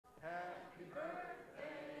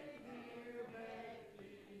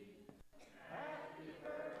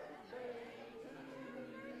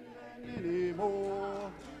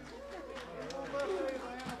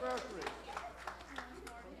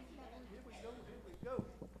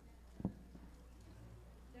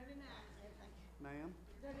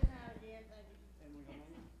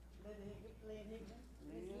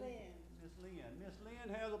Lynn. Miss Lynn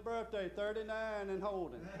has a birthday, 39 and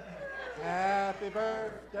holding. Happy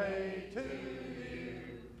birthday to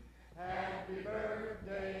you. Happy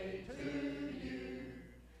birthday to you.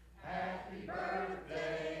 Happy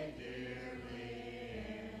birthday, dear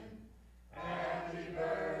Lynn. Happy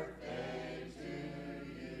birthday to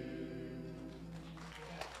you.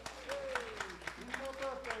 Hey, more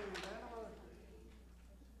birthdays, anniversary.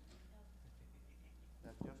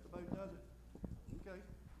 That just about does it. Okay.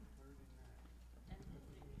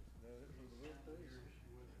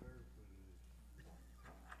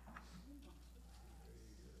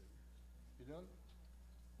 You done?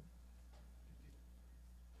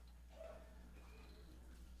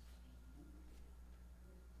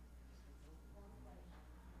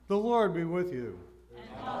 The Lord be with you.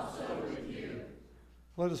 And also with you.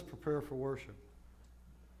 Let us prepare for worship.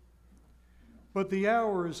 But the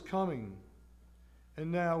hour is coming,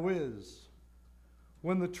 and now is,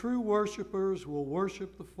 when the true worshipers will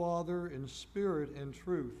worship the Father in spirit and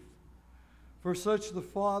truth. For such the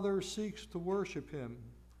Father seeks to worship him.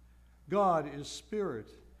 God is spirit,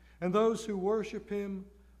 and those who worship him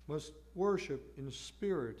must worship in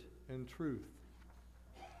spirit and truth.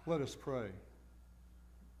 Let us pray.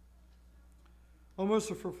 O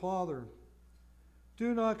merciful Father,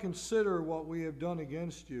 do not consider what we have done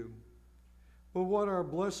against you, but what our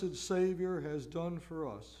blessed Savior has done for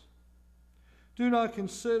us. Do not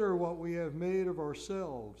consider what we have made of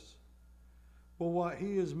ourselves, but what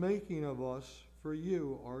he is making of us for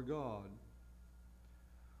you, our God.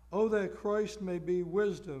 Oh, that Christ may be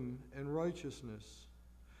wisdom and righteousness,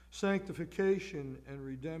 sanctification and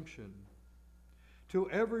redemption to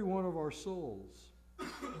every one of our souls.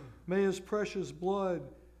 May his precious blood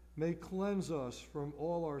may cleanse us from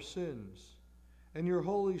all our sins, and your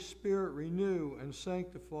Holy Spirit renew and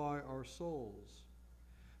sanctify our souls.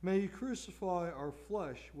 May he crucify our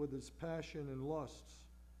flesh with its passion and lusts,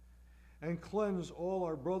 and cleanse all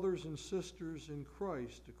our brothers and sisters in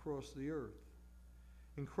Christ across the earth.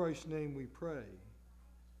 In Christ's name we pray.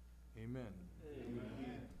 Amen.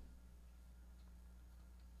 Amen.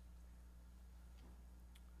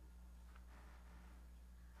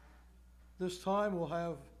 This time we'll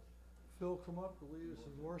have Phil come up to lead us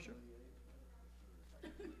in worship.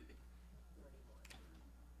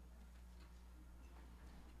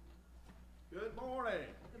 Good morning.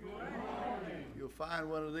 Good morning. You'll find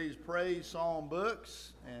one of these praise song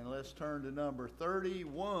books, and let's turn to number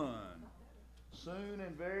 31. Soon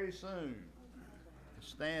and very soon.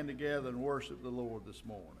 Stand together and worship the Lord this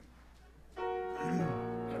morning.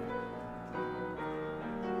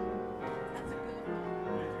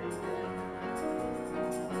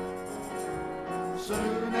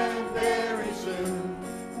 Soon and very soon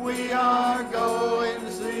we are going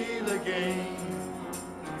to see the King.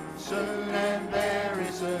 Soon and very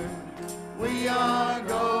soon we are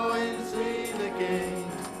going to see the King.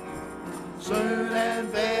 Soon and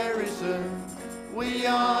very soon we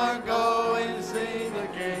are going to see the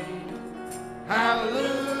King.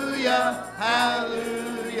 Hallelujah,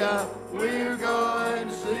 hallelujah, we're going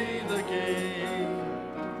to see the King.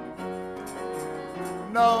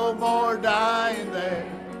 No more dying there,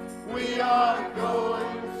 we are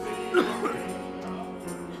going to see the King.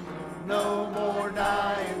 No more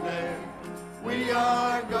dying there, we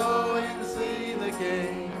are going to see the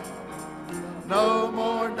King. No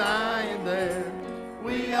more dying there,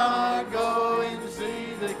 we are going to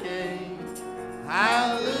see the King.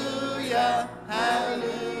 Hallelujah,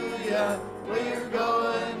 hallelujah, we're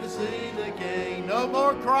going to see the King. No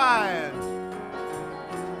more crying.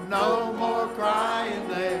 No more crying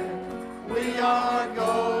there. We are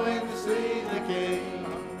going to see the King.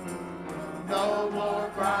 No more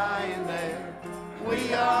crying there.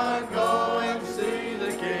 We are going to see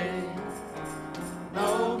the King.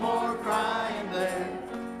 No more crying there.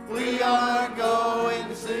 We are going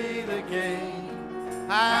to see the King.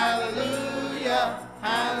 Hallelujah,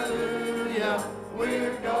 hallelujah.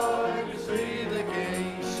 We're going to see the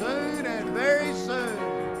King. Soon and very soon.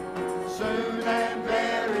 Soon and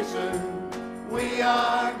very soon, we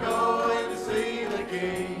are going to see the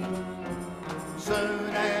King.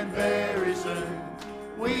 Soon and very soon,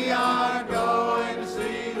 we are going to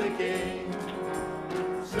see the King.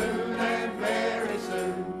 Soon and very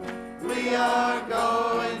soon, we are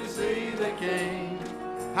going to see the King.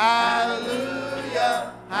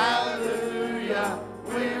 Hallelujah, hallelujah,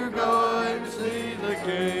 we're going to see the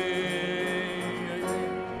King.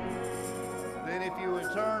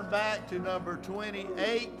 Turn back to number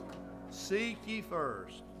 28. Seek ye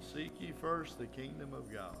first. Seek ye first the kingdom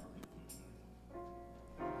of God.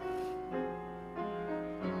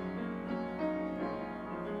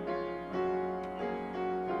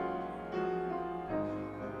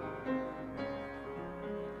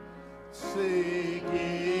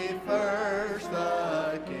 ye first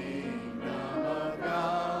the kingdom of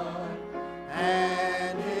God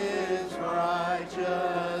and his righteousness,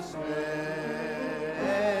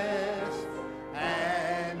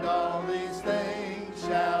 and all these things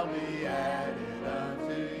shall be added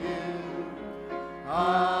unto you.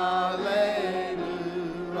 Hallelujah,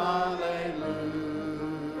 hallelujah.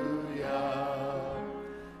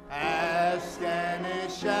 Ask and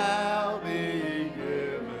it shall be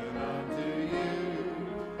given unto you.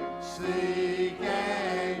 Seek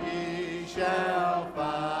and ye shall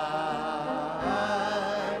find.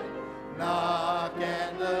 Knock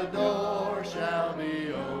and the door shall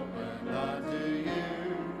be opened unto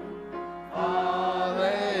you.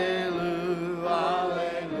 Hallelujah,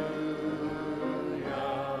 hallelujah.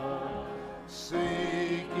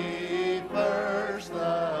 Seek ye first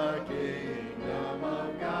the kingdom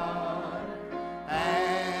of God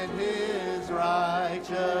and his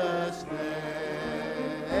righteousness,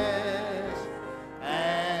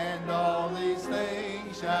 and all these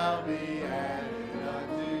things shall be added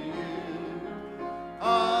unto you.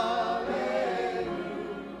 Hallelujah,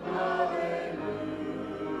 hallelujah.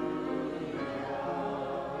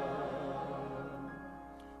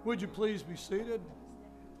 Would you please be seated?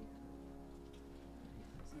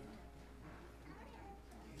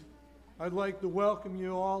 I'd like to welcome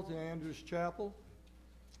you all to Andrews Chapel.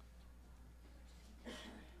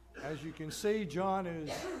 As you can see, John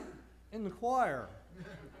is in the choir,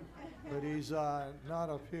 but he's not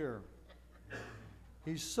up here.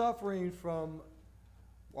 He's suffering from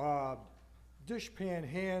dishpan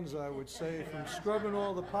hands, I would say, from scrubbing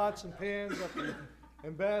all the pots and pans up at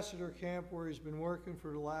Ambassador Camp where he's been working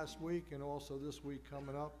for the last week and also this week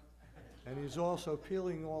coming up. And he's also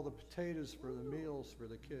peeling all the potatoes for the meals for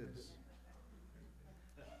the kids.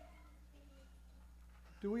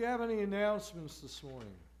 Do we have any announcements this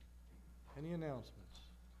morning? Any announcements?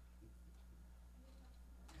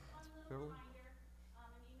 One little Carol? reminder,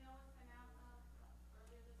 an email was sent out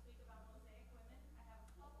earlier this week about Mosaic Women. I have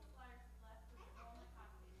a couple flyers left, which are all my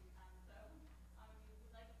copies. So if you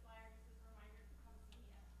would like a flyer, just as a reminder to come see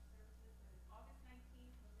me at services. It is August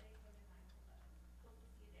 19th, Mosaic Women 9 to 11. Hope to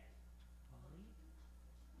see you there.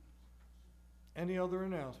 Any other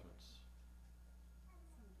announcements?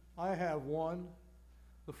 I have one.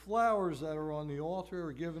 The flowers that are on the altar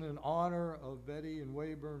are given in honor of Betty and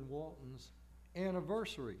Wayburn Walton's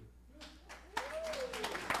anniversary.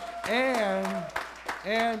 And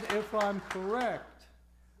if I'm correct,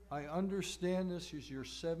 I understand this is your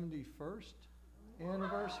 71st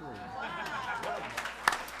anniversary.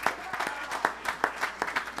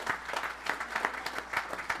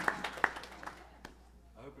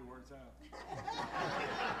 I hope it works out.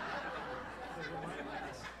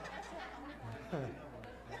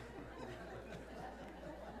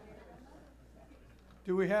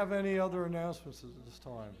 Do we have any other announcements at this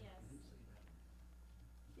time?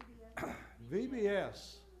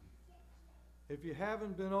 VBS. If you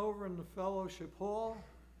haven't been over in the Fellowship Hall,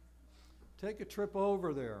 take a trip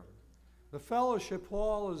over there. The Fellowship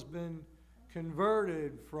Hall has been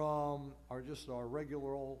converted from our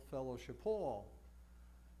regular old Fellowship Hall,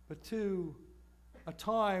 but to a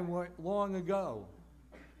time long ago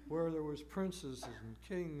where there was princes and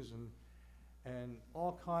kings and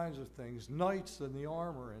all kinds of things, knights in the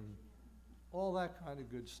armor and all that kind of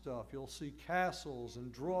good stuff. You'll see castles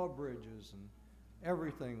and drawbridges and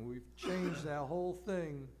everything. We've changed that whole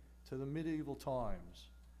thing to the medieval times.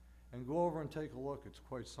 And go over and take a look. It's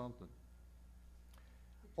quite something.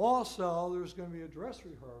 Also, there's going to be a dress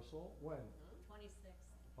rehearsal. When? 26th.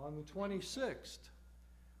 On the 26th.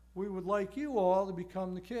 We would like you all to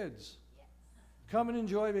become the kids. Yes. Come and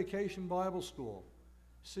enjoy Vacation Bible School.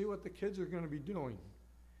 See what the kids are going to be doing.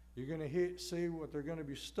 You're going to see what they're going to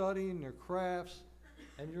be studying, their crafts,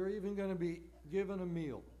 and you're even going to be given a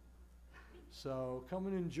meal. So come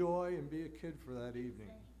and enjoy and be a kid for that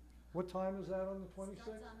evening. What time is that on the 26th?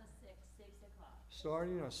 Starts on the 6th, 6 o'clock.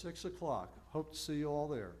 Starting at 6 o'clock. Hope to see you all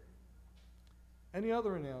there. Any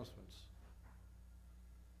other announcements?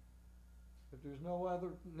 If there's no other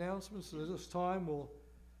announcements at this time, we'll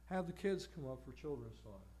have the kids come up for children's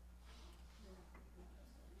time.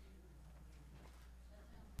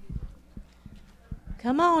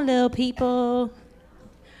 Come on, little people.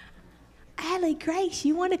 Allie, Grace,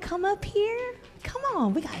 you want to come up here? Come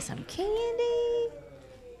on, we got some candy.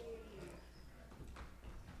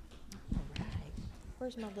 All right.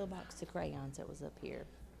 Where's my little box of crayons that was up here?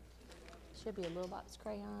 Should be a little box of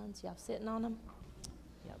crayons. Y'all sitting on them?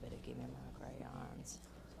 Y'all better give me my crayons.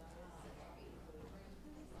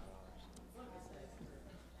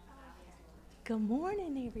 Good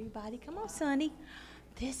morning, everybody. Come on, Sonny.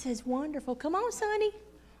 This is wonderful. Come on, Sonny.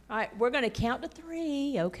 All right, we're going to count to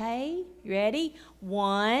 3, okay? You ready?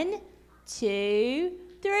 1, 2,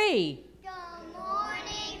 3. Good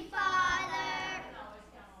morning, Father.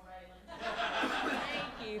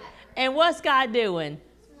 Thank you. And what's God doing?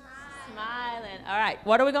 Smiling. All right,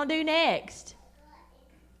 what are we going to do next?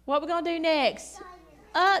 What are we going to do next?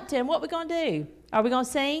 Upton, what are we going to do? Are we going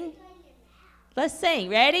to sing? Let's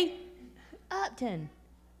sing. Ready? Upton,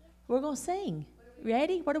 we're going to sing.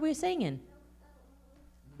 Ready? What are we singing?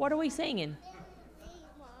 What are we singing?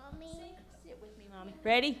 Sit with me, Mommy.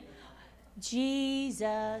 Ready?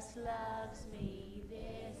 Jesus loves me,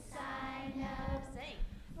 this I know. Sing.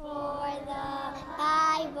 For the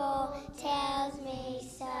Bible tells me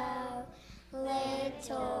so.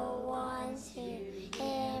 Little ones to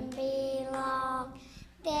Him belong.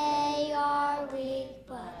 They are weak,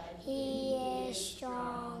 but He is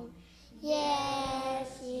strong.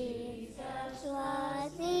 Yes, Jesus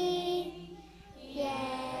loves me.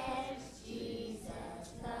 Yes,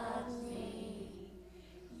 Jesus loves me.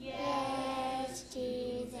 Yes,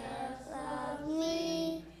 Jesus loves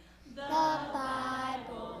me. The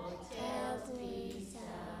Bible tells me so.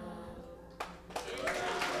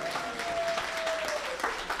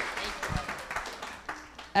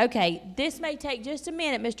 Okay, this may take just a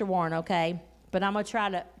minute, Mr. Warren, okay? But I'm going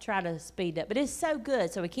to try to speed up. But it's so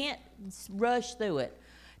good, so we can't rush through it.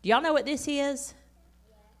 Do y'all know what this is?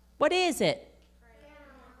 What is it?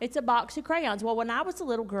 It's a box of crayons. Well, when I was a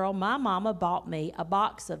little girl, my mama bought me a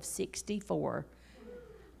box of 64.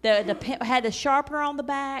 Had the sharpener on the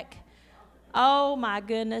back. Oh, my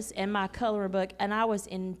goodness, and my coloring book. And I was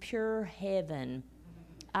in pure heaven.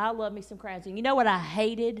 I love me some crayons. And you know what I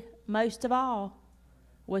hated most of all?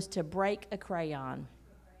 Was to break a crayon.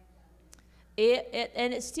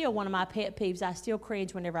 And it's still one of my pet peeves. I still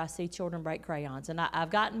cringe whenever I see children break crayons. And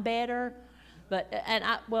I've gotten better, mix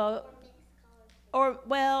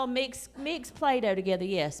Play-Doh together,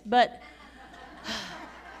 yes. But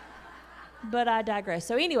I digress.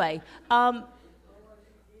 So anyway,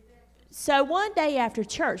 so one day after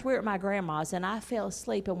church, we were at my grandma's, and I fell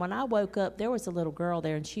asleep. And when I woke up, there was a little girl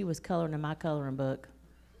there, and she was coloring in my coloring book.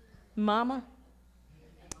 Mama,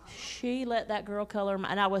 she let that girl color,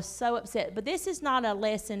 and I was so upset. But this is not a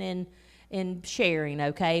lesson in sharing,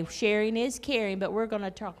 okay? Sharing is caring, but we're going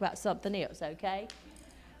to talk about something else, okay?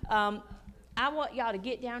 I want y'all to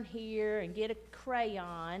get down here and get a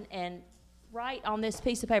crayon and write on this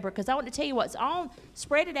piece of paper, because I want to tell you what's on.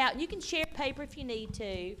 Spread it out. You can share paper if you need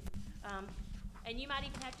to. And you might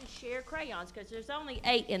even have to share crayons, because there's only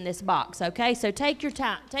 8 in this box, okay? So take your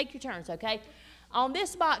time. Take your turns, okay? On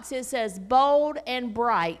this box, it says bold and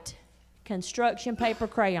bright construction paper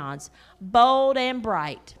crayons. Bold and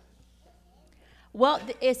bright. Well,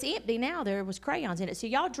 it's empty now. There was crayons in it. So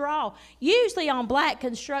y'all draw. Usually on black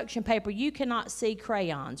construction paper, you cannot see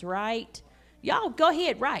crayons, right? Y'all go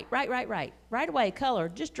ahead, write. Right away, color.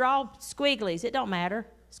 Just draw squigglies. It don't matter.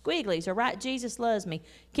 Squigglies, or write Jesus loves me.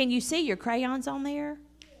 Can you see your crayons on there?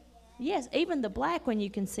 Yes, even the black one, you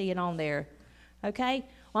can see it on there. Okay?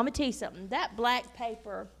 Well, I'm going to tell you something. That black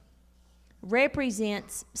paper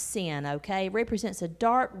represents sin, okay? Represents a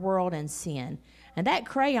dark world and sin. And that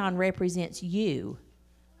crayon represents you,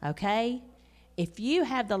 okay? If you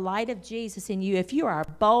have the light of Jesus in you, if you are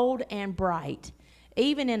bold and bright,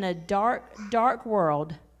 even in a dark, dark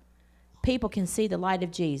world, people can see the light of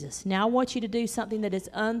Jesus. Now I want you to do something that is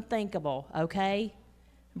unthinkable, okay?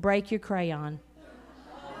 Break your crayon.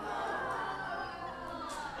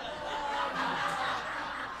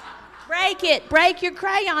 Break it. Break your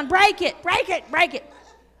crayon. Break it. Break it. Break it.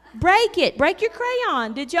 Break it. Break your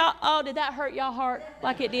crayon. Did that hurt y'all heart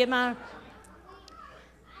like it did mine?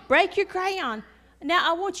 Break your crayon.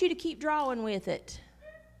 Now I want you to keep drawing with it.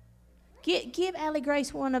 Give Allie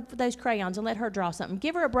Grace one of those crayons and let her draw something.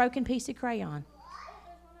 Give her a broken piece of crayon.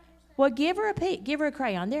 Well, give her a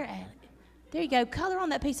crayon. There, Allie. There you go. Color on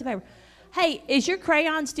that piece of paper. Hey, is your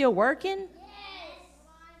crayon still working? Yes.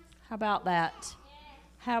 How about that?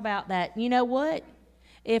 How about that? You know what?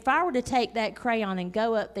 If I were to take that crayon and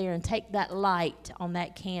go up there and take that light on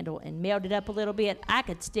that candle and melt it up a little bit, I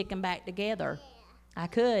could stick them back together. I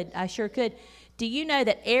could. I sure could. Do you know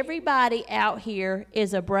that everybody out here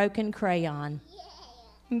is a broken crayon?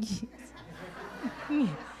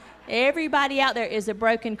 Everybody out there is a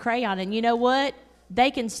broken crayon. And you know what? They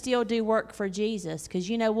can still do work for Jesus, because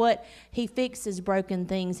you know what? He fixes broken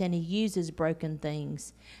things and he uses broken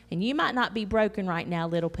things. And you might not be broken right now,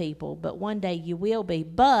 little people, but one day you will be.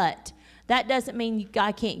 But that doesn't mean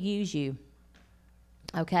God can't use you.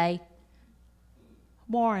 Okay?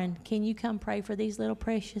 Warren, can you come pray for these little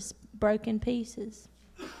precious broken pieces?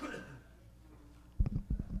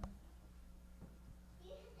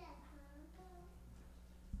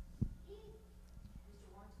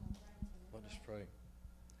 pray.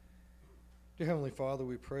 Dear Heavenly Father,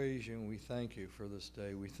 we praise you and we thank you for this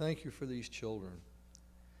day. We thank you for these children.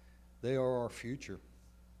 They are our future.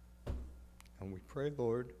 And we pray,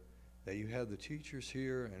 Lord, that you have the teachers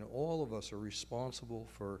here and all of us are responsible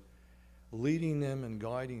for leading them and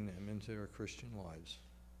guiding them into their Christian lives.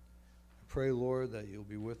 I pray, Lord, that you'll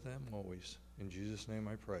be with them always. In Jesus' name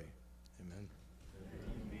I pray. Amen.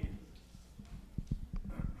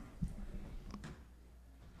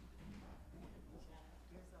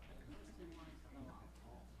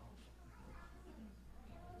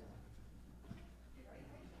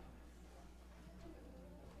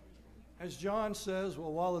 As John says,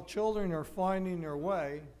 well, while the children are finding their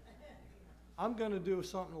way, I'm going to do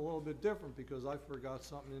something a little bit different because I forgot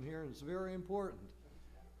something in here and it's very important.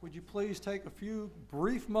 Would you please take a few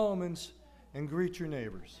brief moments and greet your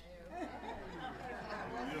neighbors? You'll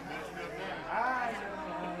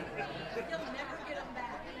never get them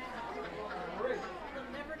back.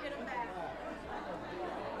 You'll never get them back.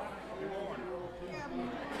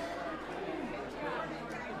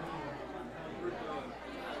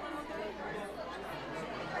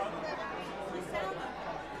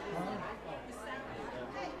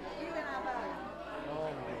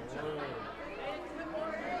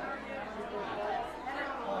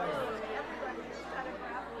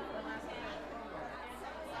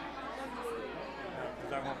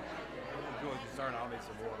 I'll need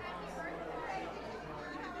some water.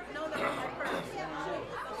 No, no, my purse.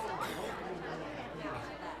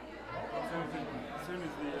 As soon as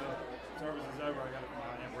the service is over, I got to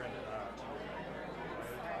find Aunt Brenda. I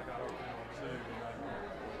got her on Zoom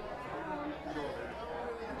and go over there.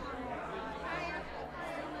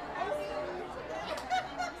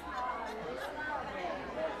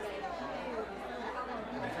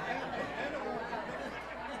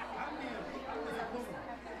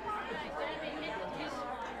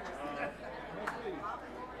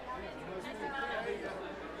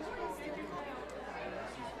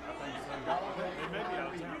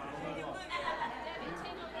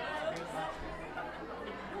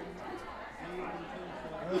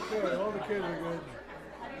 Okay, all the kids are good.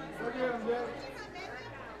 Look at them, Dad.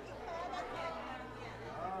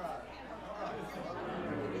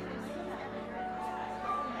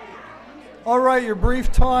 All right, your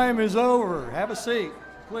brief time is over. Have a seat,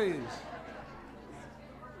 please.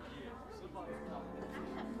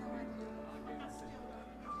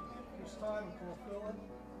 This time, fulfill it.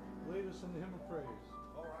 Lead us in the hymn of praise.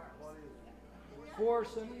 All right, what is it?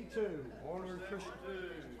 472. Onward Christian.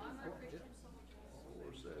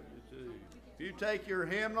 472. If you take your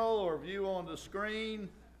hymnal or view on the screen,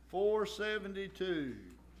 472.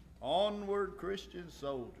 Onward Christian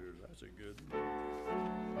Soldiers. That's a good one.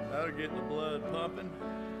 That'll get the blood pumping.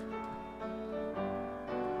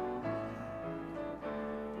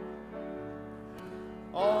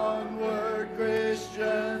 Onward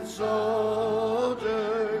Christian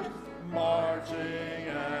soldiers, marching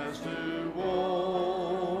as to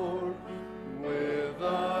war, with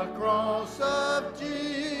the cross of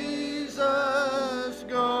Jesus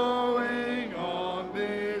going on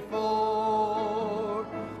before.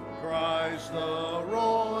 Christ the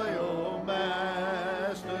royal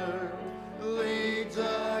master leads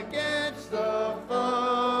against the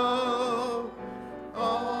foe.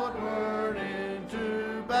 Onward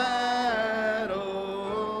into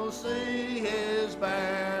battle, see his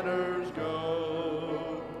banners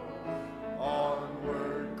go.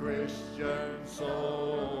 Onward Christian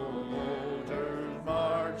soldiers,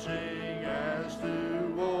 marching as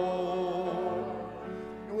to war,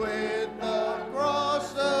 with the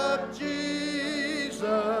cross of Jesus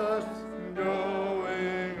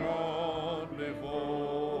going on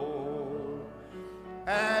before.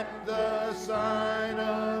 At the sign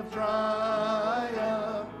of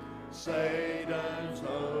triumph, Satan's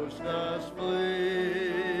host does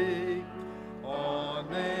flee. On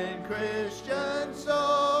then, Christian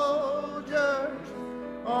soldiers,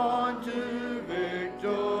 on to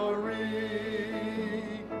victory.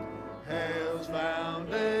 Hell's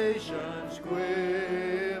foundations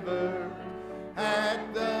quiver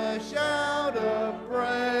at the shout of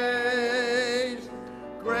praise.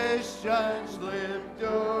 Christians, lift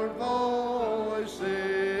your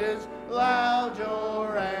voices, loud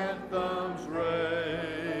your anthems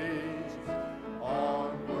raise.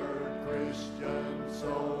 Onward Christian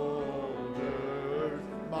soldiers,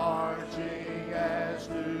 marching as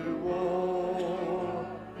to war,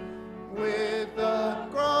 with the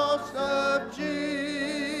cross of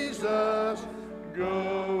Jesus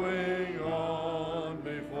going on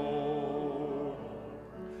before.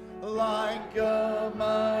 Like a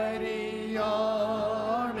mighty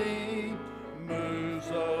army moves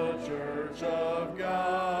the church of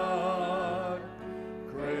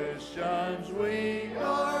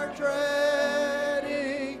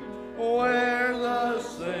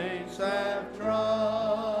have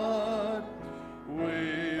trod.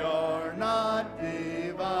 We are not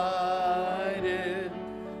divided,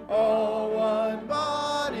 all one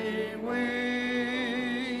body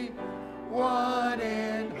we, one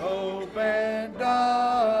in hope and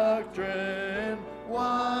doctrine,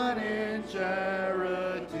 one in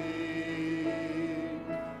charity.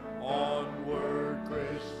 Onward,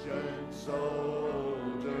 Christian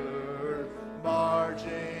soldiers,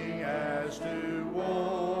 marching as to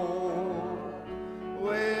war,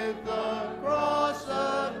 with the cross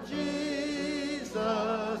of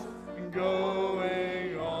Jesus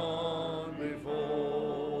going on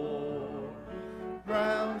before.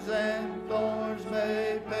 Crowns and thorns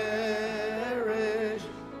may perish,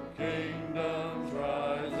 kingdoms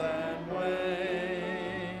rise and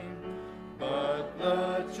wane, but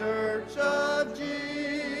the church of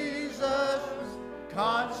Jesus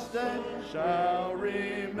constant shall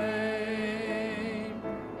remain.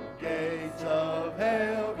 Gates of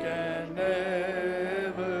hell can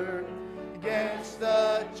never against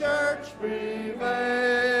the church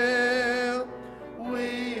prevail.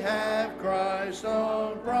 We have Christ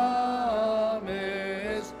on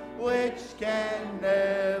promise, which can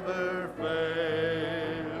never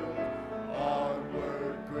fail.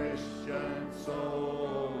 Onward, Christian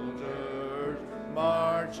soldiers,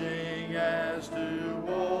 marching as to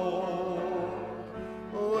war,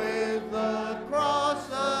 with the cross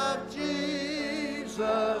of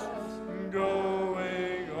Jesus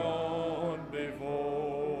going on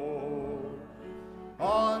before.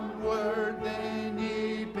 Onward then,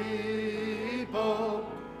 ye people,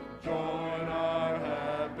 join our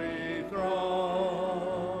happy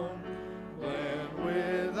throng, blend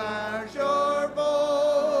with our sure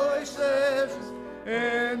voices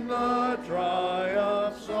in the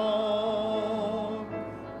triumph song.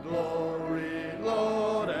 Glory,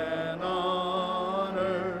 Lord, and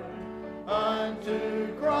honor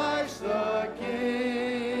unto Christ the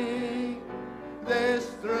King. This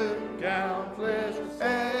through countless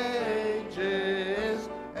ages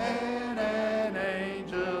and an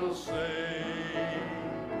angel sing.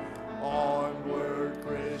 Onward,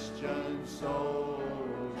 Christian soldiers,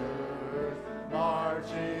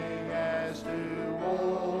 marching as to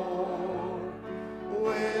war,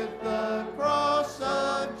 with the cross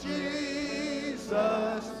of Jesus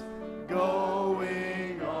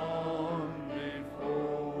going on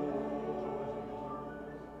before.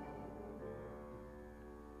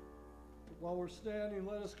 While we're standing,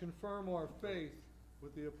 let us confirm our faith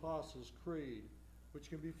with the Apostles' Creed, which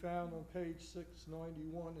can be found on page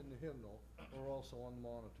 691 in the hymnal, or also on the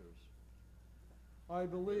monitors. I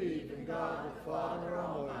believe in God the Father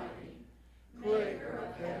Almighty, maker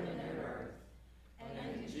of heaven and earth,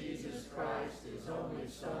 and in Jesus Christ, his only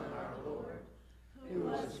Son, our Lord, who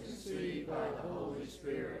was conceived by the Holy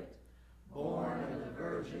Spirit, born of the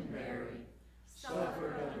Virgin Mary,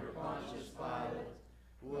 suffered under Pontius Pilate,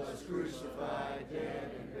 was crucified,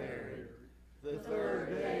 dead, and buried. The third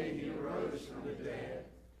day he rose from the dead.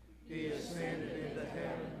 He ascended into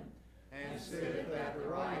heaven, and sitteth at the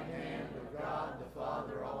right hand of God the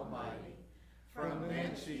Father Almighty. From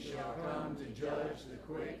thence he shall come to judge the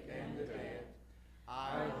quick and the dead.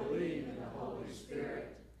 I believe in the Holy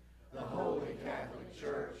Spirit, the Holy Catholic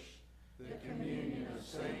Church, the communion of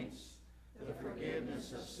saints, the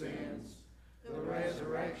forgiveness of sins, the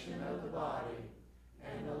resurrection of the body,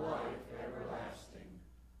 and the life everlasting.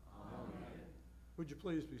 Amen. Would you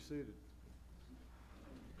please be seated?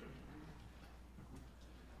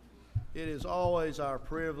 It is always our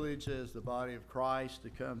privilege as the body of Christ to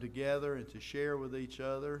come together and to share with each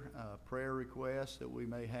other prayer requests that we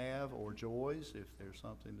may have, or joys. If there's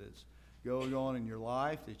something that's going on in your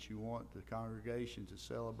life that you want the congregation to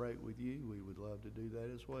celebrate with you, we would love to do that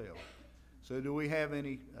as well. So do we have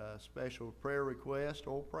any special prayer requests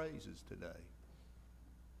or praises today?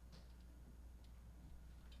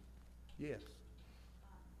 Yes.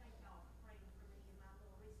 Thank y'all for praying for me in my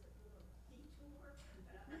little recent little detour.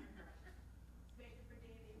 Expected for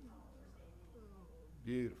Danny and Paul for standing.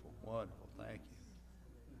 Beautiful. Wonderful. Thank you.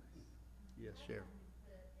 Yes, Sheriff.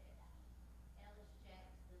 Ellis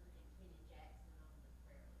Jackson and Kenny Jackson on the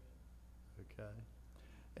prayer list. Okay.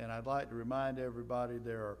 And I'd like to remind everybody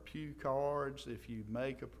there are pew cards if you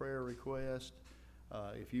make a prayer request.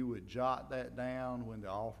 If you would jot that down when the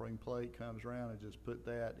offering plate comes around and just put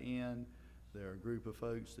that in. There are a group of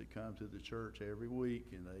folks that come to the church every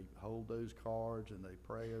week and they hold those cards and they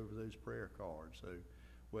pray over those prayer cards. So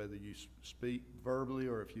whether you speak verbally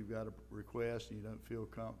or if you've got a request and you don't feel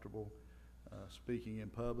comfortable speaking in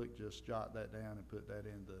public, just jot that down and put that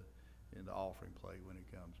in the offering plate when it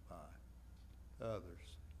comes by.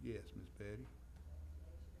 Others. Yes, Miss Betty.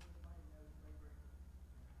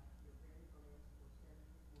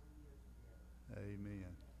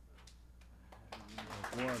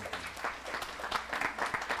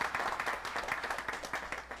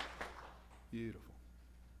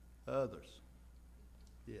 Others?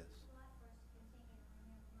 Yes. Well, I first continue to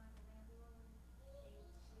remember Michael Van Buren.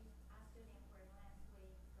 I stood in for him last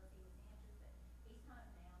week because he was injured, but he's home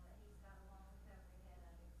now, but he's got a long recovery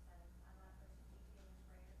ahead of him, so I'd like for us to keep him in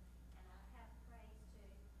prayer. And I have praise too.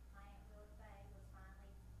 My Aunt Willa Faye was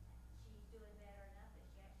finally, she's doing better enough that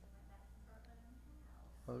she actually went back to her own house.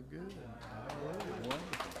 Oh, good. Hallelujah.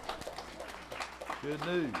 Wonderful. Good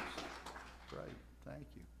news. Great. Thank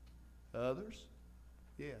you. Others?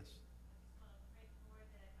 Yes. Just want to pray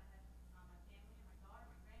for that I have my family, my daughter,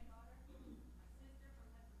 my granddaughter, my sister from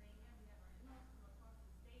Pennsylvania. We have our in-laws from across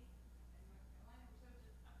the state and North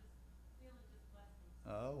Carolina. I'm just feeling just blessed.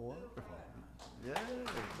 Oh, wonderful. Yeah,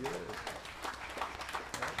 good.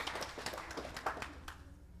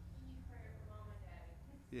 Need prayer for mom and daddy.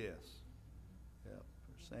 Yes. Yep,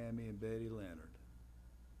 for Sammy and Betty Leonard.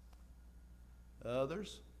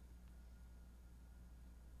 Others?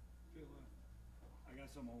 Phil, I got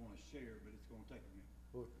something I want to share, but it's going to take a minute.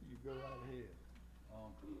 Well, you go right ahead.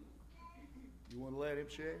 You want to let him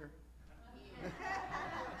share?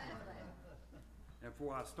 And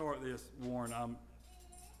before I start this, Warren, I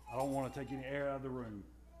don't want to take any air out of the room.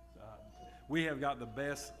 We have got the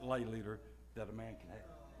best lay leader that a man can have.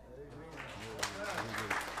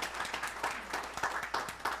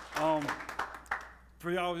 For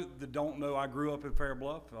y'all that don't know, I grew up in Fair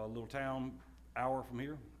Bluff, a little town hour from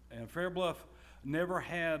here. And Fair Bluff never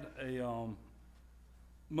had a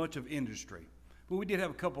much of industry. But we did have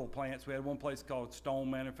a couple of plants. We had one place called Stone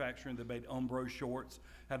Manufacturing that made Umbro shorts.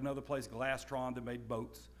 Had another place, Glastron, that made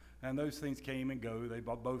boats. And those things came and go. They've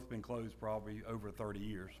both been closed probably over 30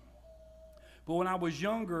 years. But when I was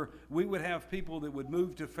younger, we would have people that would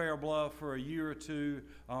move to Fair Bluff for a year or two.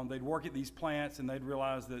 They'd work at these plants and they'd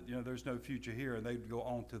realize that, you know, there's no future here, and they'd go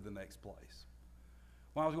on to the next place.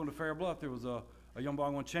 When I was going to Fair Bluff, there was a young boy.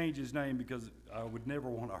 I'm going to change his name because I would never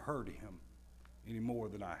want to hurt him any more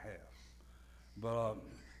than I have. But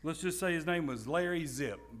let's just say his name was Larry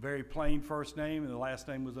Zip. Very plain first name, and the last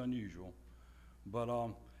name was unusual. But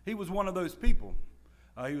he was one of those people.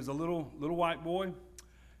 He was a little white boy.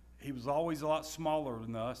 He was always a lot smaller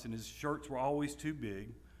than us, and his shirts were always too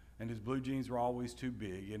big, and his blue jeans were always too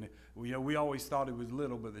big. And we always thought he was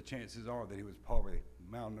little, but the chances are that he was probably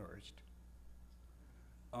malnourished.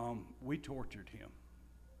 We tortured him.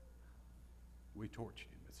 We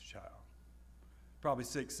tortured him as a child. Probably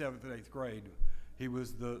 6th, 7th, and 8th grade, he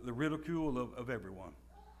was the ridicule of everyone.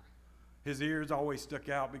 His ears always stuck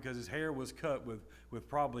out because his hair was cut with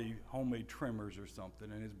probably homemade trimmers or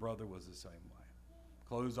something, and his brother was the same way.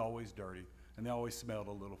 Clothes always dirty, and they always smelled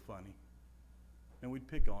a little funny. And we'd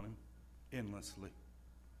pick on him endlessly,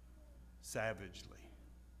 savagely.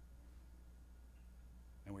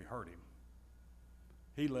 And we hurt him.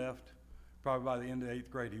 He left. Probably by the end of 8th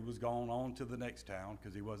grade, he was gone on to the next town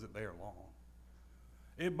because he wasn't there long.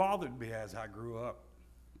 It bothered me as I grew up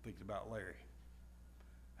thinking about Larry.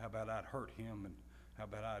 How about I'd hurt him, and how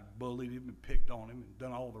about I'd bullied him and picked on him and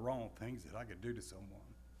done all the wrong things that I could do to someone.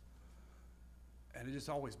 And it just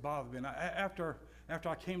always bothered me. And after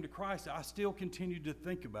I came to Christ, I still continued to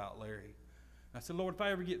think about Larry. I said, Lord, if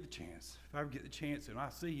I ever get the chance, and I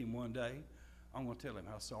see him one day, I'm going to tell him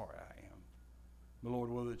how sorry I am. But Lord,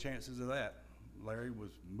 what are the chances of that? Larry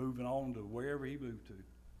was moving on to wherever he moved to.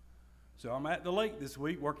 So I'm at the lake this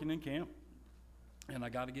week working in camp, and I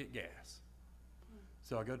got to get gas.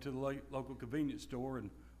 So I go to the local convenience store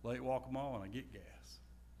in Lake Waccamaw, and I get gas.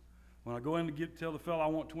 When I go in to tell the fellow I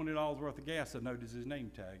want $20 worth of gas, I notice his name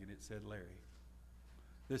tag, and it said Larry.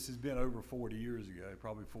 This has been over 40 years ago,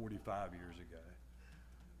 probably 45 years ago.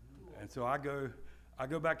 And so I go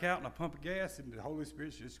back out and I pump gas, and the Holy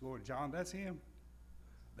Spirit's just going, John, that's him.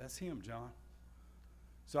 That's him, John.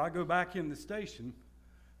 So I go back in the station,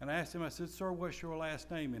 and I asked him, I said, sir, what's your last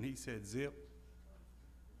name? And he said, Zip.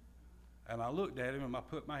 And I looked at him, and I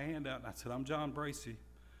put my hand out, and I said, I'm John Bracy.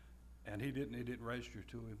 And it didn't register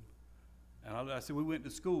to him. And I said, we went to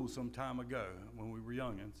school some time ago when we were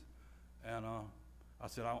youngins. And I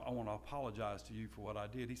said, I want to apologize to you for what I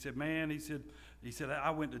did. He said, man, he said, I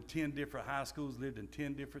went to 10 different high schools, lived in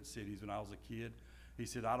 10 different cities when I was a kid. He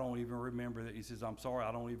said, I don't even remember that. He says, I'm sorry,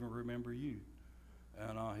 I don't even remember you.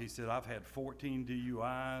 And he said, I've had 14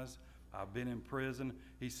 DUIs. I've been in prison.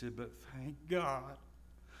 He said, but thank God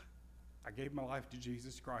I gave my life to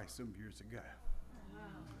Jesus Christ some years ago.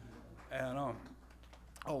 And,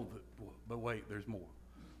 but wait, there's more.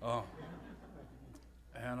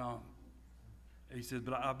 He says,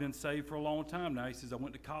 but I've been saved for a long time now. He says, I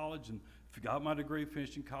went to college and got my degree,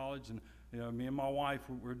 finished in college, and me and my wife,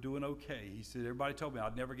 we're doing okay. He said, everybody told me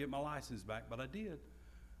I'd never get my license back, but I did.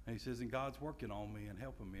 And he says, and God's working on me and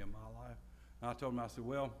helping me in my life. And I told him, I said,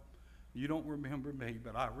 well, You don't remember me,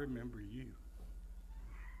 but I remember you.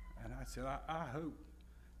 And I said, I hope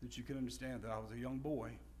that you can understand that I was a young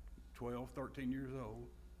boy, 12, 13 years old,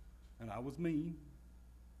 and I was mean.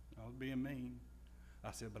 I was being mean.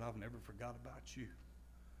 I said, but I've never forgot about you.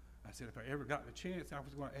 I said, if I ever got the chance, I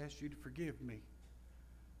was going to ask you to forgive me.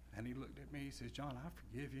 And he looked at me, he says, John, I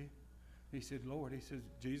forgive you. He said, Lord, he says,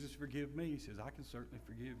 Jesus, forgive me. He says, I can certainly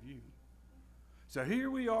forgive you. So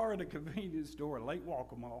here we are at a convenience store in Lake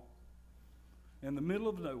Waccamaw, in the middle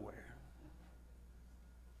of nowhere.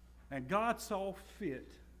 And God saw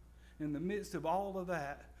fit, in the midst of all of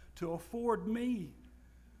that, to afford me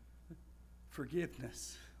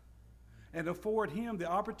forgiveness and afford him the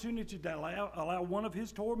opportunity to allow one of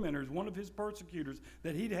his tormentors, one of his persecutors,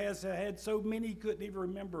 that he has had so many he couldn't even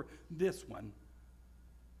remember this one,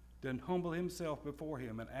 to humble himself before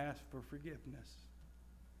him and ask for forgiveness.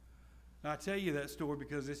 Now, I tell you that story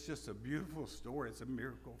because it's just a beautiful story. It's a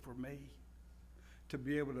miracle for me to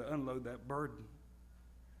be able to unload that burden.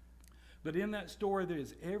 But in that story, there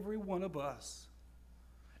is every one of us.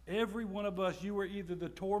 Every one of us, you were either the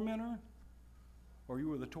tormentor or you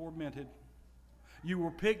were the tormented. You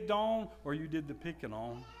were picked on or you did the picking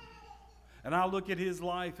on. And I look at his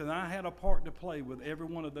life, and I had a part to play with every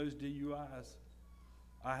one of those DUIs.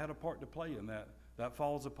 I had a part to play in that. That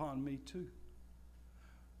falls upon me too.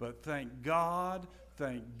 But thank God,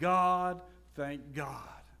 thank God, thank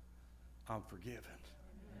God, I'm forgiven.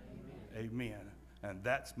 Amen. Amen. And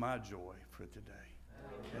that's my joy for today.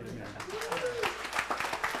 Amen.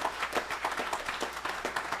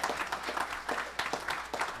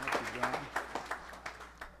 Thank you, John.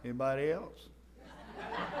 Anybody else?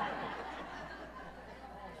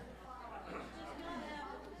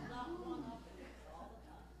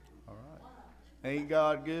 All right. Ain't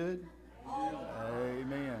God good?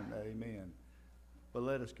 Amen. Amen. But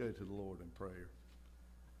let us go to the Lord in prayer.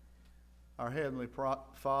 Our Heavenly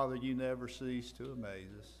Father, you never cease to amaze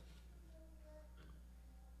us.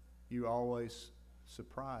 You always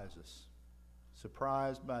surprise us.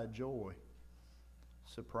 Surprised by joy.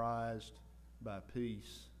 Surprised by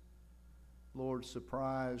peace. Lord,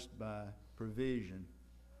 surprised by provision.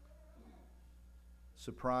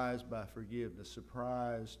 Surprised by forgiveness.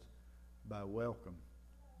 Surprised by welcome.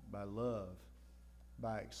 By love.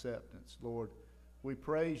 By acceptance. Lord, we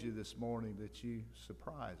praise you this morning that you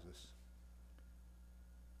surprise us.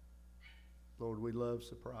 Lord, we love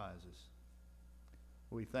surprises.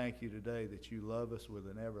 We thank you today that you love us with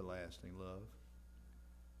an everlasting love.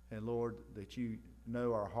 And Lord, that you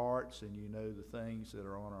know our hearts and you know the things that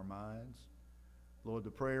are on our minds. Lord,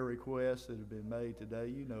 the prayer requests that have been made today,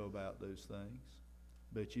 you know about those things.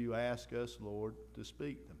 But you ask us, Lord, to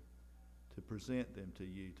speak them, to present them to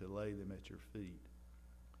you, to lay them at your feet.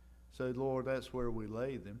 So, Lord, that's where we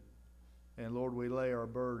lay them. And, Lord, we lay our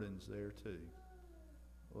burdens there too.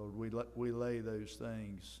 Lord, we lay those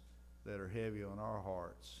things that are heavy on our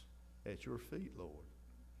hearts at your feet, Lord,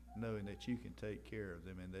 knowing that you can take care of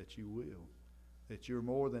them and that you will, that you're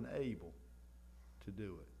more than able to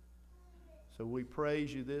do it. So we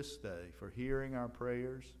praise you this day for hearing our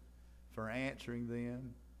prayers, for answering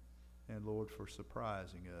them, and, Lord, for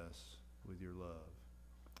surprising us with your love.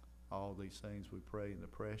 All these things we pray in the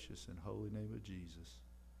precious and holy name of Jesus.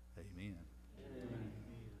 Amen. Amen.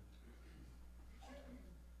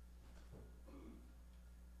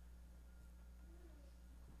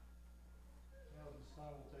 Now at this time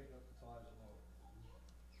we'll take up the tithes and offerings.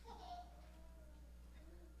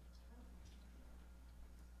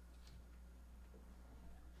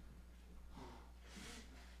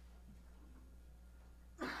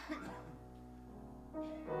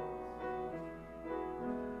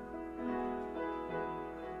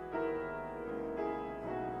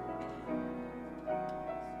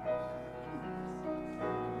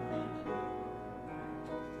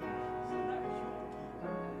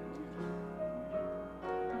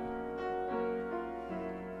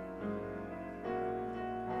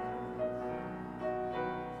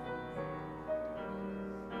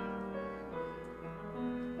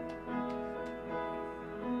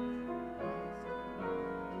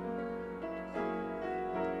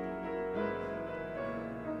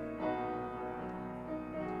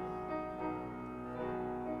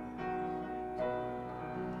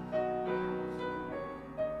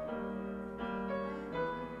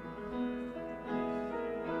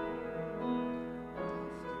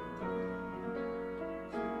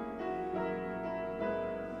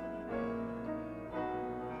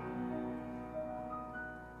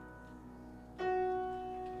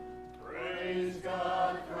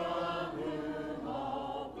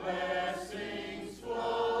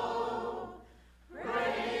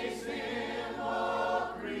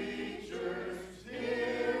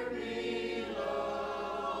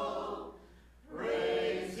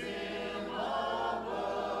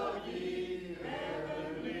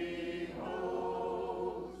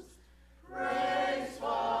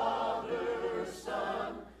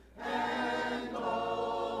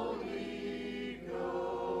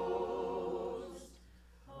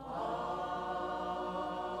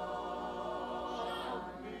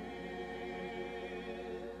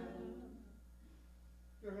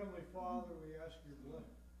 Father, we ask your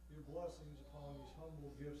blessings upon these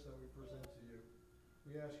humble gifts that we present to you.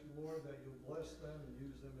 We ask you, Lord, that you'll bless them and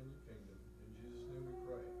use them in your kingdom. In Jesus' name we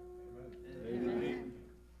pray. Amen. Amen.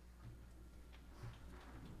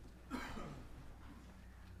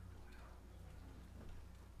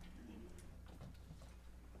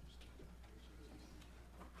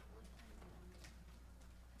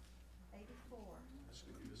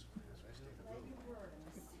 Lady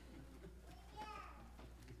Burdens.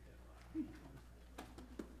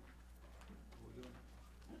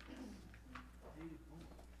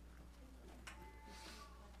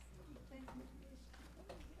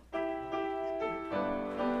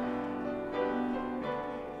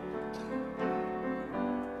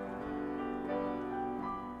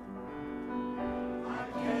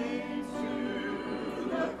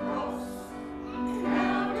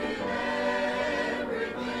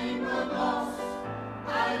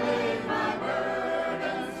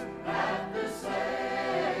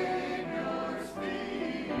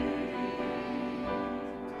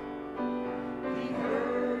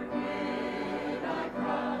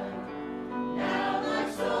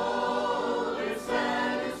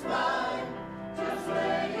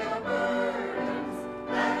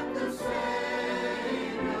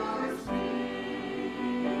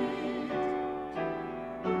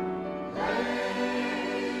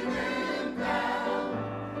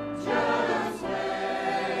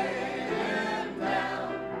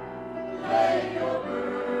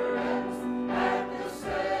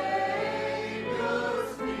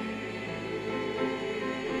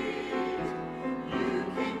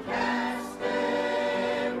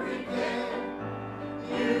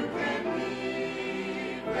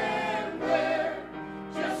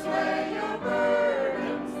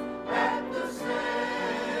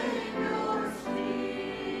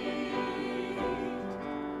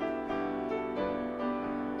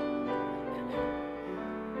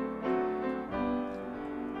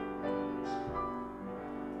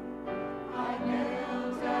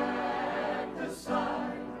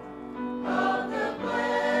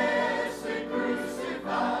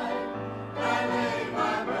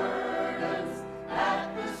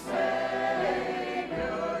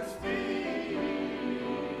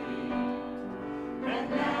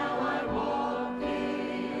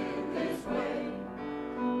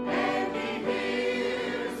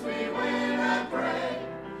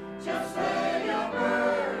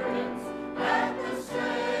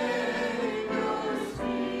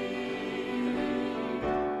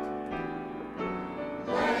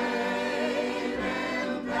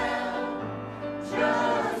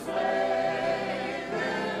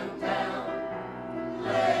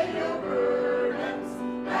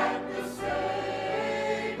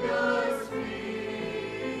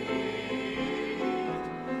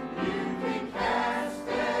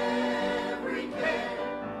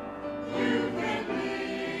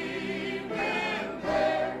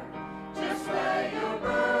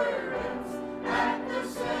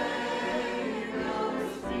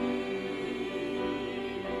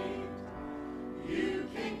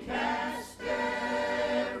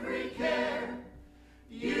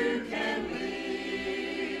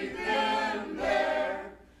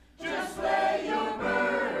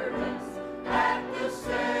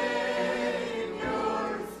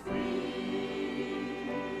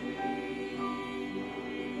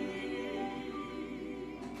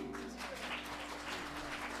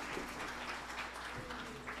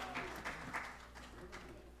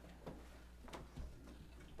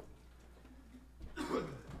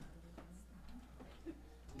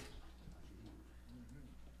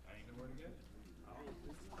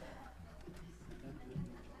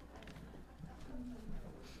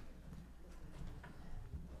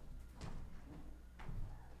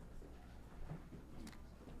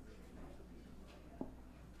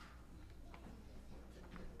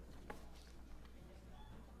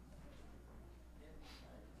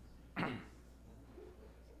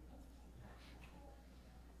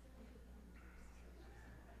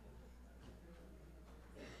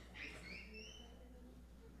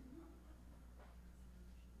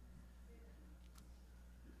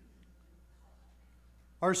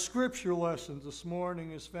 Our scripture lesson this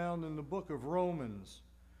morning is found in the book of Romans,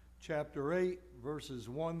 chapter 8, verses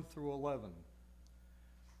 1 through 11.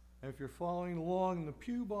 And if you're following along in the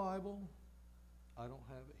Pew Bible, I don't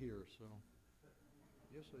have it here, so.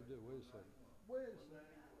 Yes, I do. Wait a second.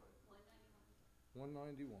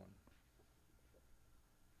 191.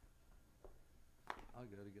 I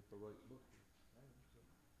got to get the right book.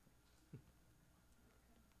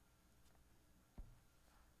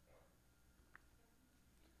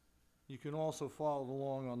 You can also follow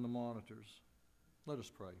along on the monitors. Let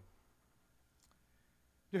us pray.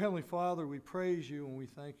 Dear Heavenly Father, we praise you and we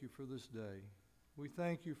thank you for this day. We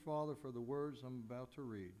thank you, Father, for the words I'm about to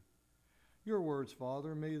read. Your words,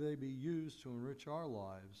 Father, may they be used to enrich our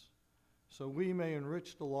lives, so we may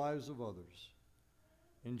enrich the lives of others.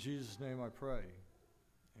 In Jesus' name I pray.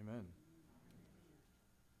 Amen.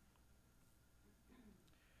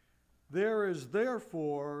 There is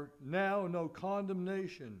therefore now no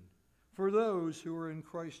condemnation for those who are in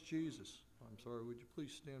Christ Jesus. I'm sorry, would you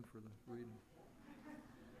please stand for the reading?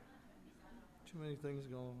 Too many things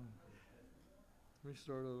going on. Let me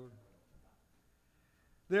start over.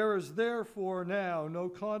 There is therefore now no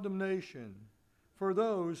condemnation for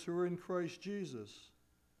those who are in Christ Jesus.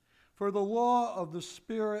 For the law of the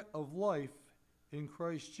Spirit of life in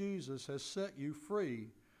Christ Jesus has set you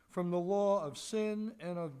free from the law of sin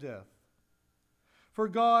and of death. For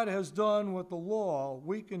God has done what the law,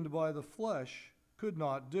 weakened by the flesh, could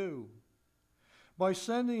not do. By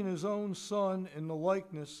sending his own Son in the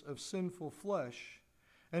likeness of sinful flesh,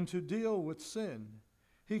 and to deal with sin,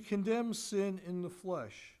 he condemns sin in the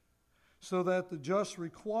flesh, so that the just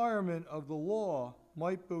requirement of the law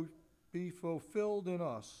might be fulfilled in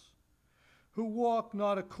us, who walk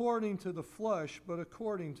not according to the flesh, but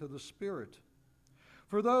according to the Spirit.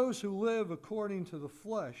 For those who live according to the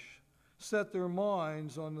flesh set their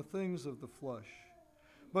minds on the things of the flesh,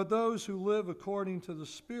 but those who live according to the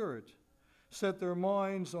Spirit set their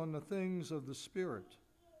minds on the things of the Spirit.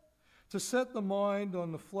 To set the mind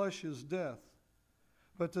on the flesh is death,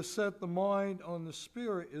 but to set the mind on the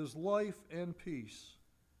Spirit is life and peace.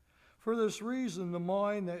 For this reason, the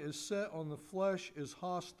mind that is set on the flesh is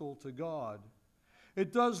hostile to God.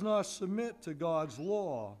 It does not submit to God's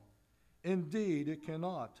law. Indeed, it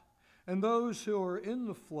cannot. And those who are in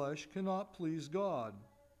the flesh cannot please God.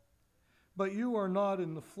 But you are not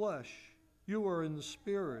in the flesh, you are in the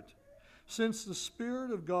Spirit, since the Spirit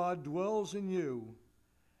of God dwells in you.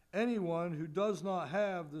 Anyone who does not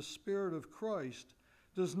have the Spirit of Christ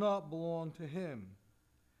does not belong to him.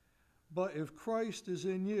 But if Christ is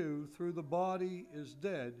in you, through the body is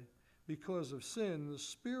dead because of sin, the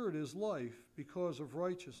Spirit is life because of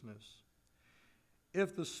righteousness.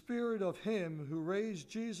 If the Spirit of him who raised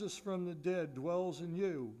Jesus from the dead dwells in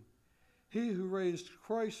you, he who raised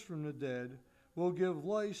Christ from the dead will give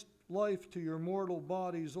life to your mortal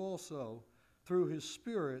bodies also through his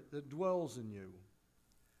Spirit that dwells in you.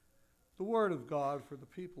 The word of God for the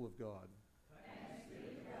people of God. Thanks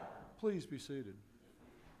be to God. Please be seated.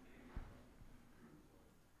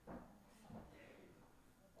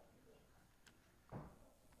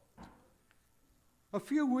 A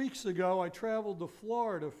few weeks ago, I traveled to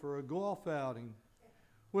Florida for a golf outing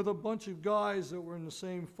with a bunch of guys that were in the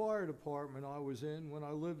same fire department I was in when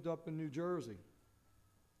I lived up in New Jersey.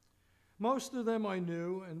 Most of them I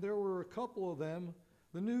knew, and there were a couple of them,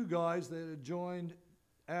 the new guys that had joined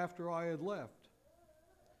after I had left.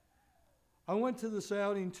 I went to this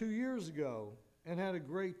outing 2 years ago and had a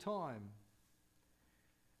great time.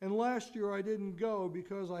 And last year I didn't go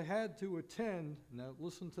because I had to attend, now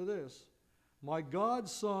listen to this, my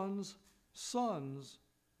godson's son's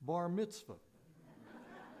bar mitzvah.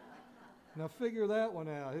 Now figure that one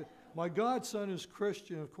out. My godson is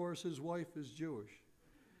Christian, of course his wife is Jewish.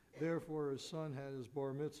 Therefore his son had his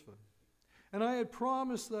bar mitzvah. And I had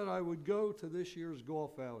promised that I would go to this year's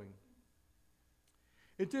golf outing.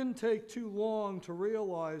 It didn't take too long to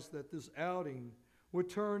realize that this outing would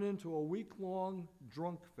turn into a week-long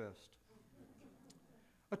drunk fest.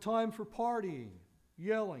 A time for partying,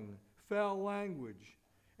 yelling, foul language,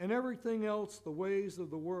 and everything else the ways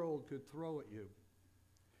of the world could throw at you.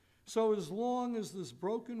 So as long as this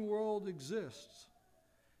broken world exists,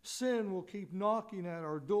 sin will keep knocking at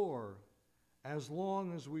our door as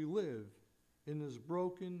long as we live in this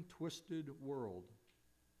broken, twisted world.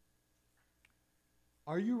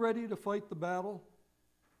 Are you ready to fight the battle?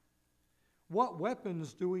 What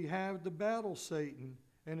weapons do we have to battle Satan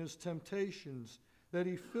and his temptations that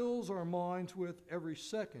he fills our minds with every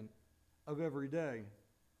second of every day?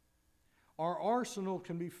 Our arsenal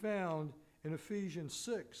can be found in Ephesians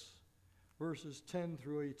 6, verses 10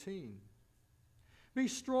 through 18. Be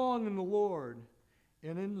strong in the Lord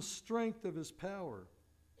and in the strength of his power.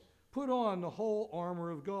 Put on the whole armor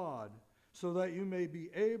of God, so that you may be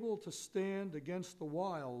able to stand against the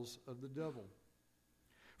wiles of the devil.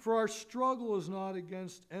 For our struggle is not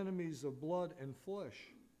against enemies of blood and flesh,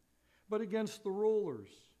 but against the rulers,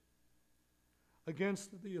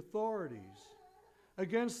 against the authorities,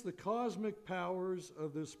 against the cosmic powers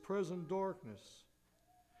of this present darkness,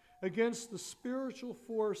 against the spiritual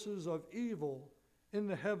forces of evil in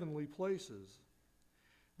the heavenly places.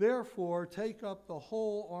 Therefore, take up the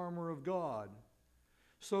whole armor of God,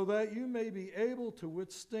 so that you may be able to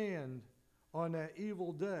withstand on that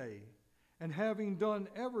evil day, and having done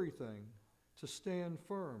everything, to stand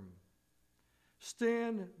firm.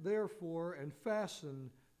 Stand therefore and fasten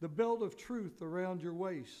the belt of truth around your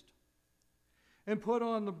waist, and put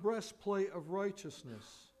on the breastplate of righteousness.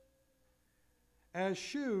 As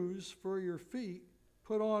shoes for your feet,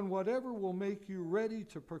 put on whatever will make you ready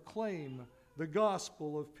to proclaim the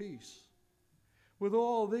gospel of peace. With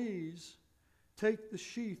all these, take the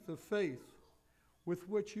sheath of faith, with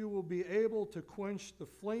which you will be able to quench the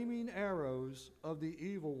flaming arrows of the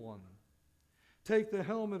evil one. Take the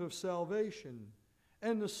helmet of salvation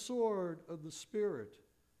and the sword of the Spirit,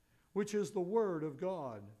 which is the word of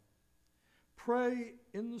God. Pray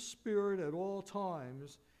in the Spirit at all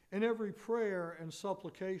times, in every prayer and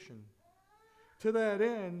supplication. To that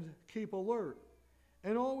end, keep alert,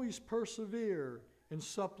 and always persevere in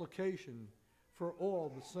supplication for all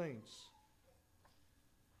the saints.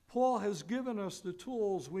 Paul has given us the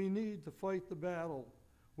tools we need to fight the battle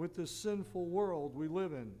with this sinful world we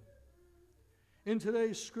live in. In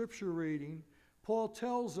today's scripture reading, Paul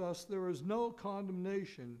tells us there is no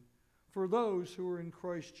condemnation for those who are in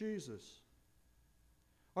Christ Jesus.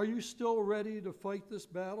 Are you still ready to fight this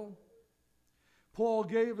battle? Paul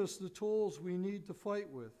gave us the tools we need to fight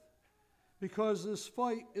with, because this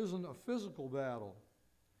fight isn't a physical battle,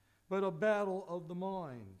 but a battle of the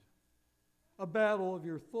mind, a battle of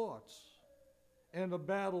your thoughts, and a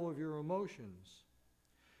battle of your emotions.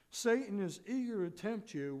 Satan is eager to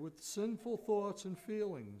tempt you with sinful thoughts and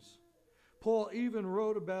feelings. Paul even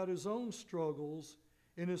wrote about his own struggles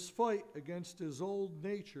in his fight against his old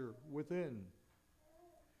nature within.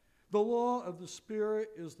 The law of the Spirit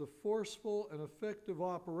is the forceful and effective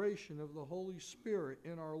operation of the Holy Spirit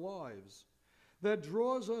in our lives that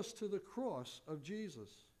draws us to the cross of Jesus.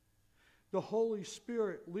 The Holy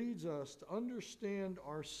Spirit leads us to understand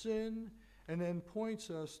our sin and then points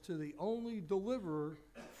us to the only deliverer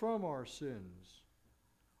from our sins,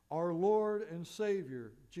 our Lord and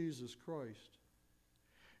Savior, Jesus Christ.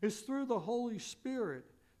 It's through the Holy Spirit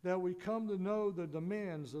that we come to know the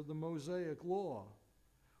demands of the Mosaic Law,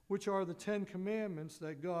 which are the 10 Commandments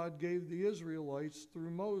that God gave the Israelites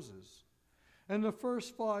through Moses, and the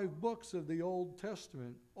first 5 books of the Old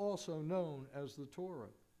Testament, also known as the Torah.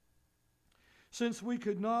 Since we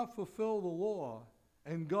could not fulfill the law,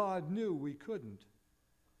 and God knew we couldn't,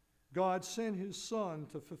 God sent his Son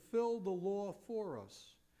to fulfill the law for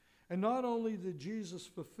us. And not only did Jesus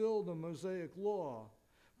fulfill the Mosaic Law,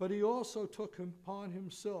 but he also took upon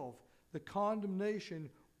himself the condemnation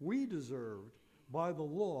we deserved by the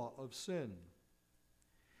law of sin.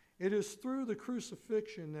 It is through the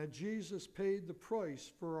crucifixion that Jesus paid the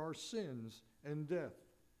price for our sins and death.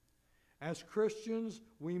 As Christians,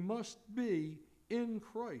 we must be in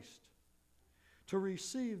Christ to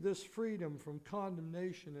receive this freedom from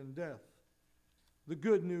condemnation and death. The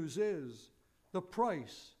good news is the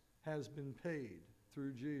price has been paid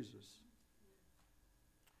through Jesus.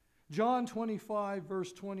 John 25,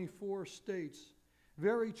 verse 24 states,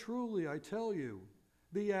 "Very truly I tell you,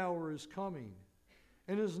 the hour is coming,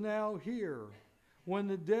 and is now here, when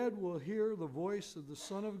the dead will hear the voice of the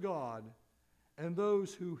Son of God, and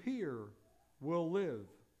those who hear will live."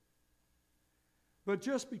 But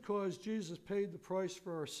just because Jesus paid the price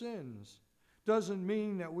for our sins doesn't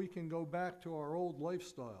mean that we can go back to our old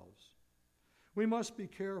lifestyles. We must be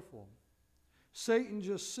careful. Satan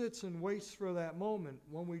just sits and waits for that moment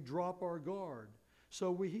when we drop our guard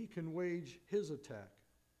so he can wage his attack.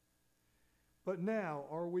 But now,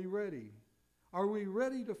 are we ready? Are we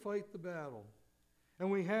ready to fight the battle? And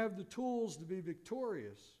we have the tools to be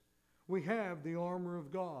victorious. We have the armor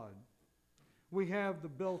of God. We have the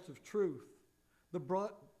belt of truth, the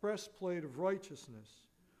breastplate of righteousness.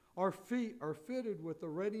 Our feet are fitted with the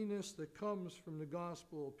readiness that comes from the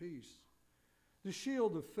gospel of peace, the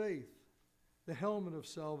shield of faith, the helmet of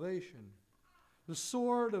salvation, the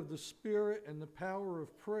sword of the Spirit, and the power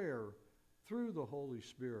of prayer through the Holy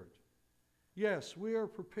Spirit. Yes, we are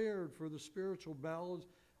prepared for the spiritual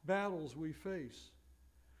battles we face.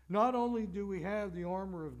 Not only do we have the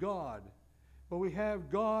armor of God, but we have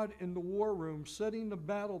God in the war room setting the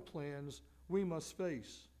battle plans we must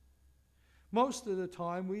face. Most of the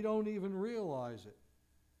time, we don't even realize it.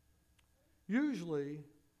 Usually,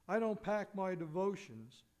 I don't pack my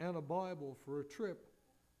devotions and a Bible for a trip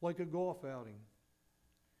like a golf outing.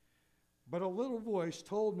 But a little voice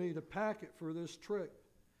told me to pack it for this trip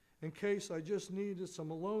in case I just needed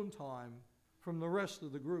some alone time from the rest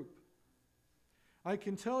of the group. I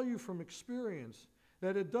can tell you from experience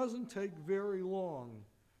that it doesn't take very long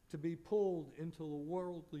to be pulled into the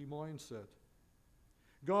worldly mindset.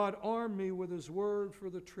 God armed me with His word for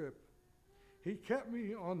the trip. He kept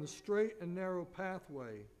me on the straight and narrow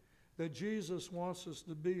pathway that Jesus wants us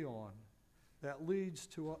to be on, that leads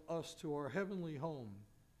to us to our heavenly home.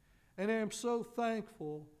 And I am so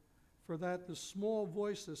thankful for that, the small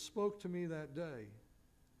voice that spoke to me that day.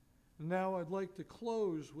 Now I'd like to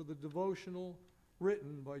close with a devotional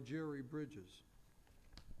written by Jerry Bridges.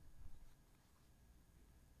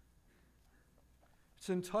 It's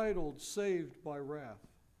entitled Saved by Wrath.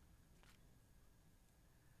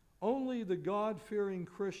 Only the God-fearing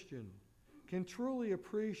Christian can truly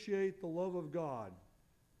appreciate the love of God.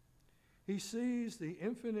 He sees the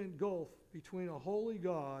infinite gulf between a holy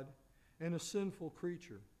God and a sinful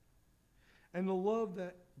creature, and the love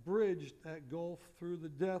that bridged that gulf through the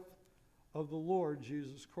death of the Lord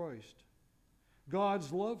Jesus Christ.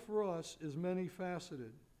 God's love for us is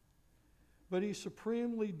many-faceted, but He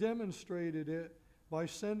supremely demonstrated it by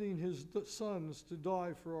sending His sons to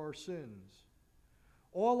die for our sins.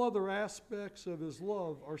 All other aspects of His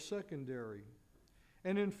love are secondary,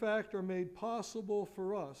 and in fact are made possible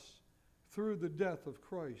for us through the death of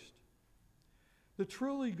Christ. The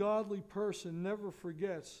truly godly person never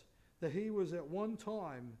forgets that he was at one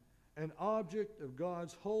time an object of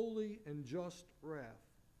God's holy and just wrath.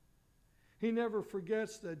 He never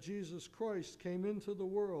forgets that Jesus Christ came into the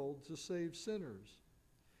world to save sinners.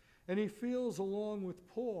 And he feels, along with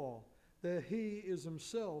Paul, that he is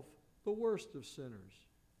himself the worst of sinners.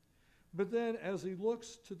 But then, as he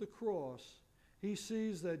looks to the cross, he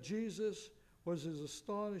sees that Jesus was his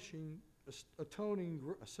astonishing, atoning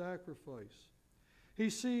sacrifice. He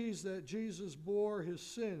sees that Jesus bore his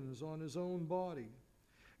sins on his own body,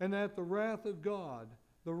 and that the wrath of God,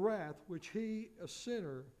 the wrath which he, a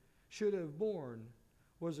sinner, should have borne,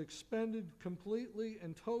 was expended completely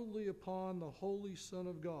and totally upon the Holy Son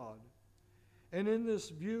of God. And in this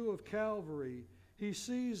view of Calvary, he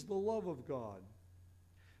sees the love of God.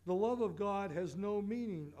 The love of God has no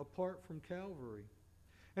meaning apart from Calvary,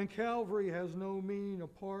 and Calvary has no meaning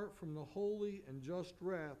apart from the holy and just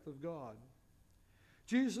wrath of God.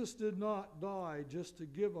 Jesus did not die just to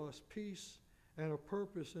give us peace and a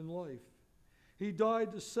purpose in life. He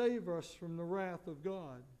died to save us from the wrath of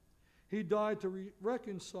God. He died to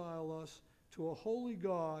reconcile us to a holy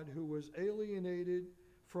God who was alienated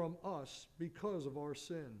from us because of our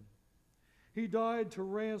sin. He died to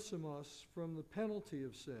ransom us from the penalty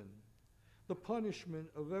of sin, the punishment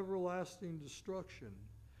of everlasting destruction,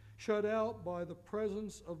 shut out by the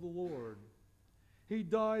presence of the Lord. He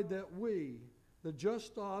died that we, the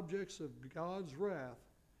just objects of God's wrath,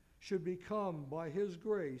 should become, by his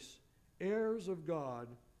grace, heirs of God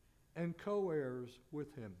and co-heirs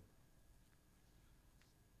with him.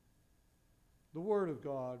 The word of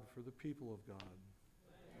God for the people of God.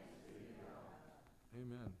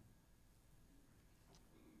 Amen.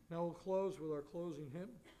 Now we'll close with our closing hymn.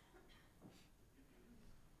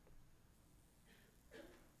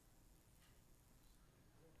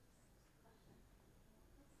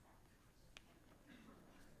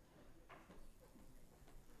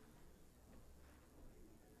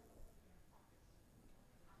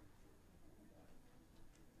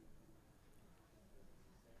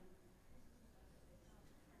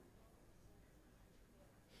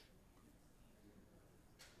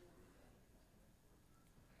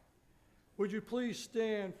 Would you please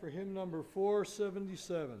stand for hymn number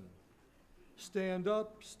 477? Stand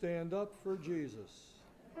up for Jesus.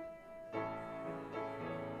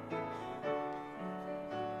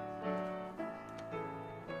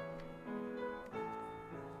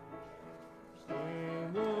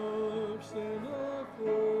 Stand up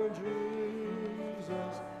for Jesus.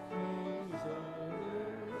 He's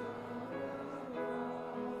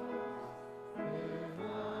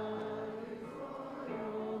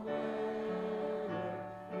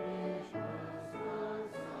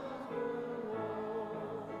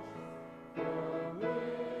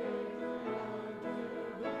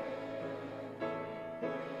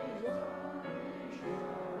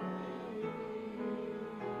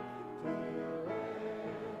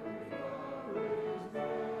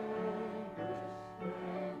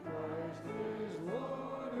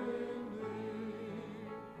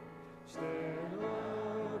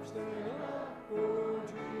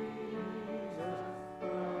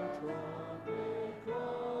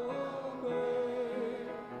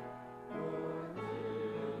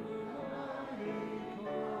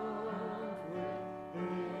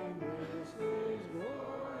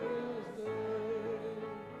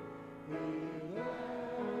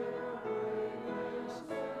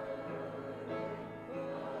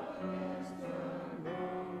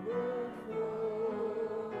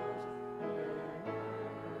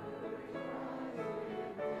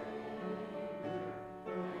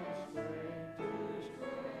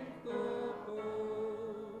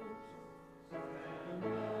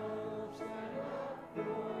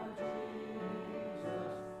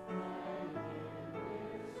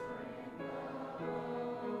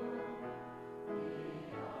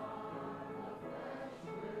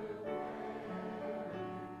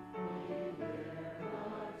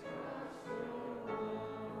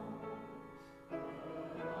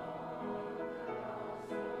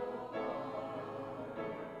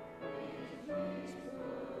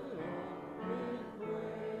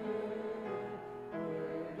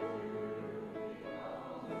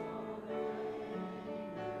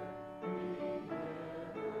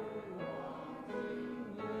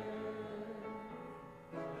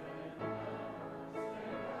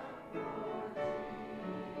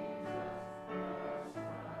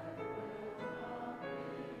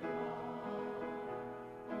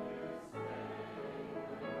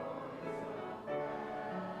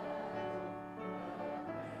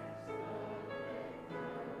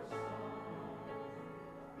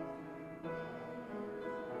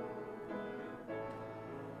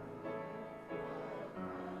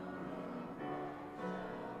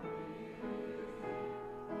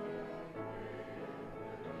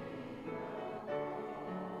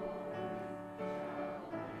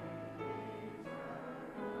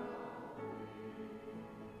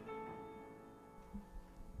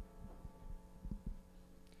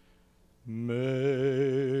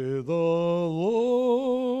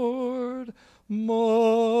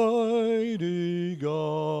Mighty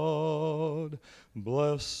God,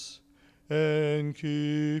 bless and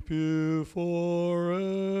keep you forever.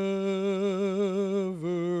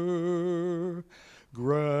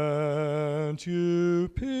 Grant you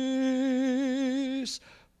peace,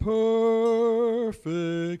 perfect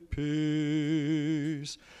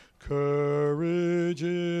peace, courage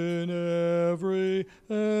in every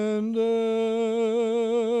endeavor.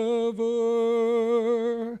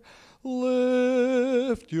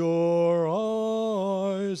 Lift your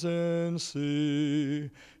eyes and see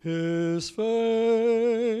His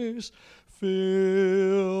face,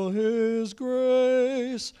 feel His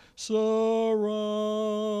grace surround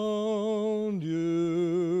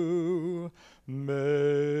you.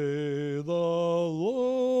 May the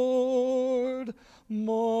Lord,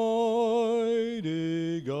 mighty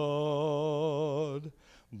God,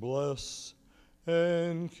 bless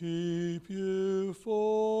and keep you forever.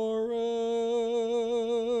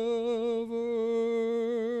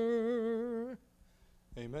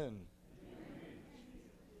 Amen.